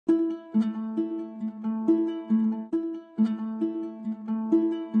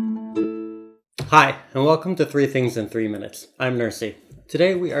Hi, and welcome to 3 Things in 3 Minutes. I'm Nersi.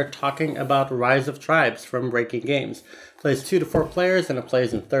 Today we are talking about Rise of Tribes from Breaking Games. It plays 2 to 4 players and it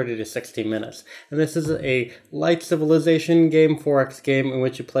plays in 30 to 60 minutes. And this is a light civilization game, 4X game, in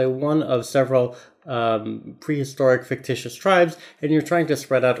which you play one of several prehistoric fictitious tribes, and you're trying to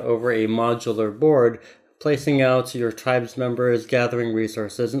spread out over a modular board, placing out your tribe's members, gathering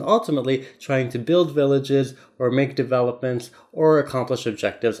resources, and ultimately trying to build villages or make developments or accomplish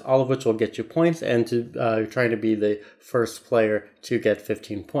objectives, all of which will get you points, and to trying to be the first player to get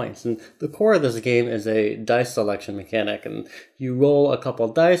 15 points. And the core of this game is a dice selection mechanic, and you roll a couple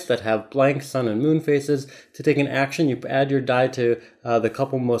dice that have blank sun and moon faces. To take an action, you add your die to the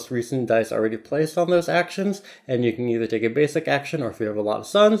couple most recent dice already placed on those actions, and you can either take a basic action, or if you have a lot of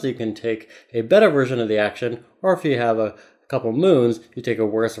suns, you can take a better version of the action, or if you have a couple moons, you take a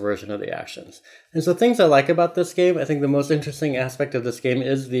worse version of the actions. And so things I like about this game, I think the most interesting aspect of this game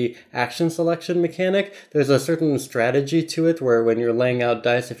is the action selection mechanic. There's a certain strategy to it where when you're laying out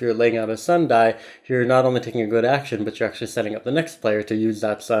dice, if you're laying out a sun die, you're not only taking a good action, but you're actually setting up the next player to use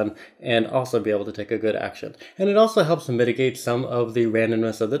that sun and also be able to take a good action. And it also helps mitigate some of the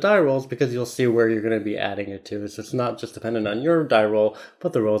randomness of the die rolls because you'll see where you're going to be adding it to. So it's not just dependent on your die roll,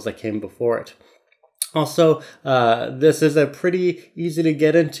 but the rolls that came before it. Also, this is a pretty easy to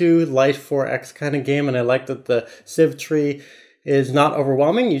get into light 4X kind of game, and I like that the Civ tree is not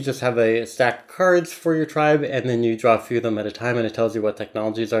overwhelming. You just have a stack of cards for your tribe, and then you draw a few of them at a time, and it tells you what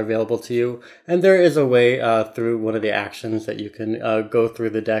technologies are available to you. And there is a way through one of the actions that you can go through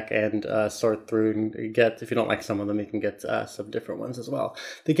the deck and sort through and get, if you don't like some of them, you can get some different ones as well.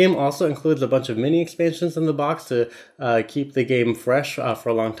 The game also includes a bunch of mini expansions in the box to keep the game fresh for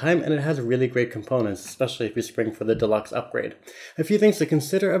a long time, and it has really great components, especially if you spring for the deluxe upgrade. A few things to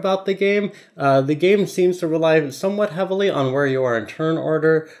consider about the game. The game seems to rely somewhat heavily on where you are in turn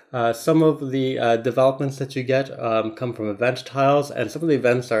order. Some of the developments that you get come from event tiles, and some of the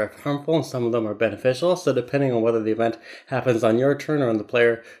events are harmful and some of them are beneficial. So depending on whether the event happens on your turn or on the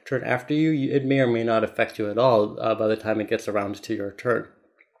player turn after you, it may or may not affect you at all by the time it gets around to your turn.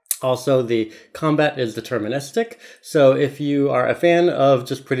 Also, the combat is deterministic, so if you are a fan of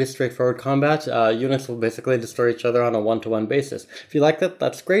just pretty straightforward combat, units will basically destroy each other on a one-to-one basis. If you like that,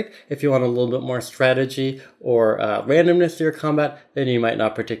 that's great. If you want a little bit more strategy or randomness to your combat, then you might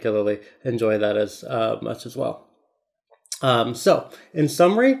not particularly enjoy that as much as well. So, in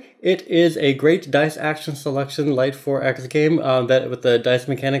summary, it is a great dice action selection light 4X game that with the dice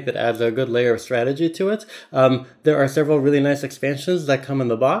mechanic that adds a good layer of strategy to it. There are several really nice expansions that come in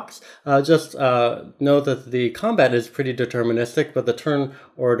the box. Just know that the combat is pretty deterministic, but the turn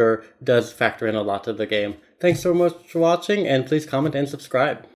order does factor in a lot to the game. Thanks so much for watching, and please comment and subscribe.